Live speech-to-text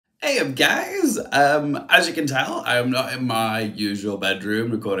Hey up guys, as you can tell, I am not in my usual bedroom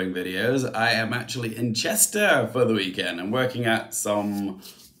recording videos. I am actually in Chester for the weekend. I'm working at some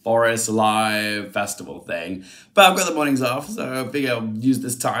Forest Live festival thing, but I've got the mornings off, so I figure I'll use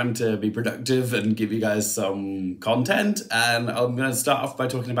this time to be productive and give you guys some content. And I'm going to start off by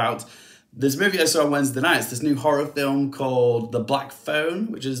talking about this movie I saw on Wednesday night. It's this new horror film called The Black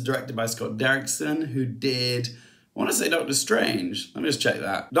Phone, which is directed by Scott Derrickson, who did, I want to say Doctor Strange. Let me just check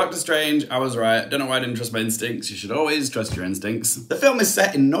that. Doctor Strange, I was right. Don't know why I didn't trust my instincts. You should always trust your instincts. The film is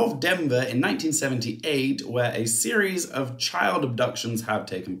set in North Denver in 1978, where a series of child abductions have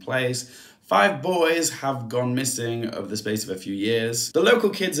taken place. 5 boys have gone missing over the space of a few years. The local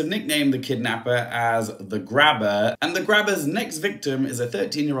kids have nicknamed the kidnapper as the Grabber, and the Grabber's next victim is a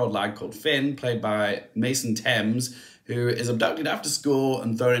 13-year-old lad called Finn, played by Mason Thames, who is abducted after school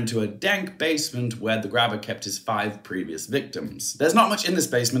and thrown into a dank basement where the Grabber kept his 5 previous victims. There's not much in this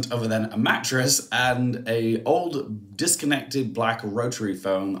basement other than a mattress and an old disconnected black rotary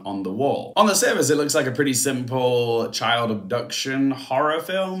phone on the wall. On the surface, it looks like a pretty simple child abduction horror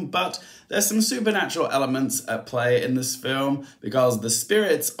film, but there's some supernatural elements at play in this film because the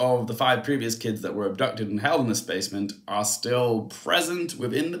spirits of the 5 previous kids that were abducted and held in this basement are still present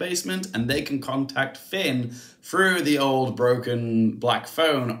within the basement, and they can contact Finn through the old broken black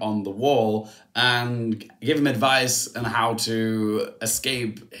phone on the wall and give him advice on how to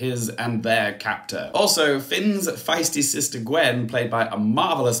escape his and their captor. Also, Finn's feisty sister Gwen, played by a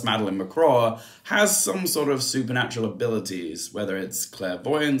marvelous Madeleine McGraw, has some sort of supernatural abilities, whether it's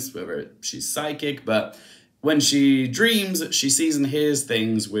clairvoyance, whether she's psychic, but when she dreams, she sees and hears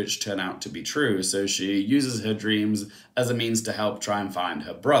things which turn out to be true, so she uses her dreams as a means to help try and find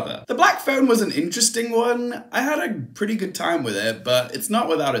her brother. The Black Phone was an interesting one. I had a pretty good time with it, but it's not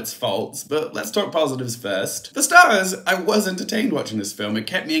without its faults. But let's talk positives first. For starters, I was entertained watching this film. It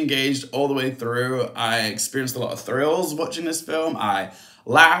kept me engaged all the way through. I experienced a lot of thrills watching this film. I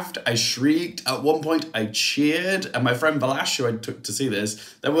laughed, I shrieked, at one point I cheered, and my friend Valash, who I took to see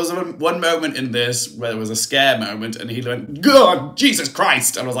this, there was one moment in this where there was a scare moment and he went, God, Jesus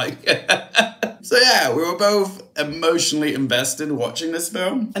Christ, and I was like, So yeah, we were both emotionally invested watching this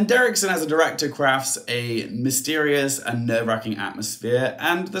film. And Derrickson as a director crafts a mysterious and nerve-wracking atmosphere,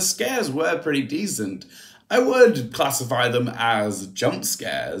 and the scares were pretty decent. I would classify them as jump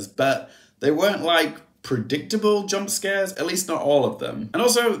scares, but they weren't like predictable jump scares, at least not all of them. And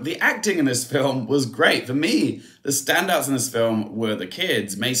also, the acting in this film was great. For me, the standouts in this film were the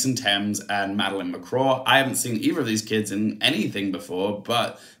kids, Mason Thames and Madeleine McGraw. I haven't seen either of these kids in anything before,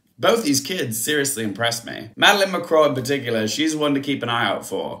 but both these kids seriously impressed me. Madeleine McGraw in particular, she's one to keep an eye out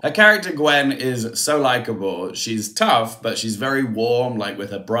for. Her character Gwen is so likable. She's tough, but she's very warm, like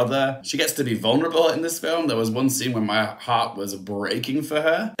with her brother. She gets to be vulnerable in this film. There was one scene where my heart was breaking for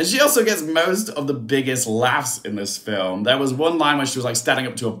her. And she also gets most of the biggest laughs in this film. There was one line where she was like standing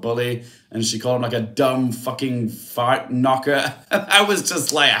up to a bully and she called him like a dumb fucking fart knocker. I was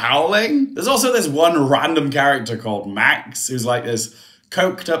just like howling. There's also this one random character called Max, who's like this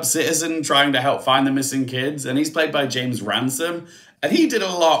coked up citizen trying to help find the missing kids, and he's played by James Ransone, and he did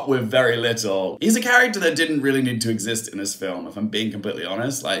a lot with very little. He's a character that didn't really need to exist in this film, if I'm being completely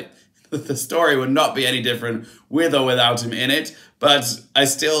honest. Like, the story would not be any different with or without him in it, but I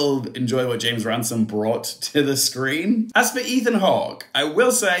still enjoy what James Ransone brought to the screen. As for Ethan Hawke, I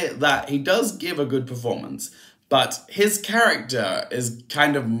will say that he does give a good performance, but his character is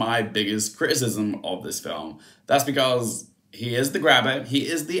kind of my biggest criticism of this film. That's because he is the Grabber, he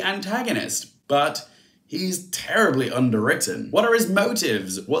is the antagonist, but he's terribly underwritten. What are his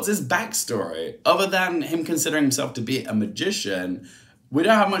motives? What's his backstory? Other than him considering himself to be a magician, we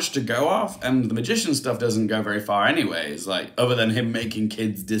don't have much to go off, and the magician stuff doesn't go very far anyways, like, other than him making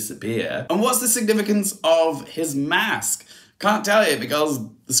kids disappear. And what's the significance of his mask? Can't tell you because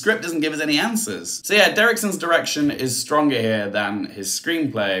the script doesn't give us any answers. So yeah, Derrickson's direction is stronger here than his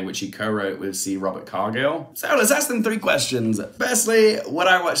screenplay, which he co-wrote with C. Robert Cargill. So let's ask them 3 questions. Firstly, would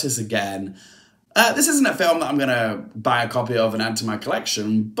I watch this again? This isn't a film that I'm gonna buy a copy of and add to my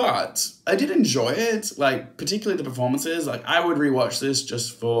collection, but I did enjoy it, like, particularly the performances. Like, I would rewatch this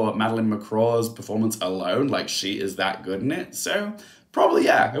just for Madeleine McGraw's performance alone, like, she is that good in it, so probably,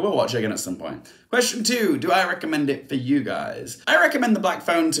 yeah, I will watch it again at some point. Question 2, do I recommend it for you guys? I recommend The Black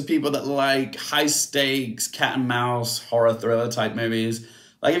Phone to people that like high-stakes, cat and mouse, horror thriller type movies.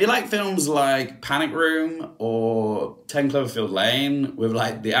 Like, if you like films like Panic Room or 10 Cloverfield Lane with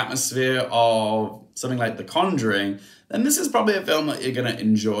like the atmosphere of something like The Conjuring, then this is probably a film that you're gonna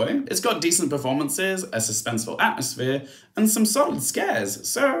enjoy. It's got decent performances, a suspenseful atmosphere, and some solid scares.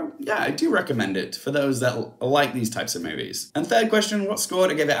 So yeah, I do recommend it for those that like these types of movies. And third question, what score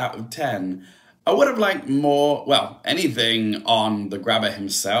to give it out of 10? I would have liked more, well, anything on the grabber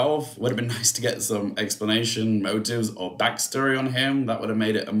himself. Would have been nice to get some explanation, motives, or backstory on him. That would have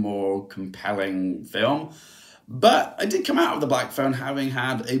made it a more compelling film. But I did come out of The Black Phone having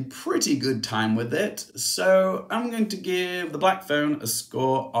had a pretty good time with it. So I'm going to give The Black Phone a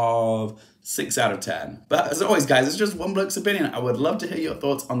score of 6 out of 10. But as always, guys, it's just one bloke's opinion. I would love to hear your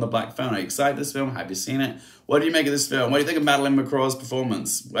thoughts on The Black Phone. Are you excited for this film? Have you seen it? What do you make of this film? What do you think of Madeleine McGraw's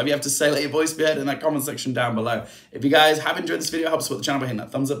performance? Whatever you have to say, let your voice be heard in that comment section down below. If you guys have enjoyed this video, help support the channel by hitting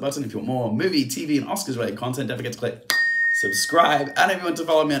that thumbs up button. If you want more movie, TV, and Oscars related content, don't forget to click subscribe. And if you want to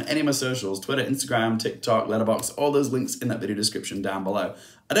follow me on any of my socials, Twitter, Instagram, TikTok, Letterboxd, all those links in that video description down below.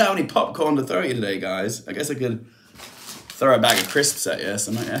 I don't have any popcorn to throw at you today, guys. I guess I could throw a bag of crisps at you,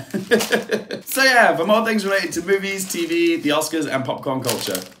 something, yeah. So yeah, for more things related to movies, TV, the Oscars, and popcorn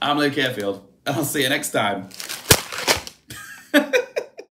culture, I'm Luke Airfield, and I'll see you next time.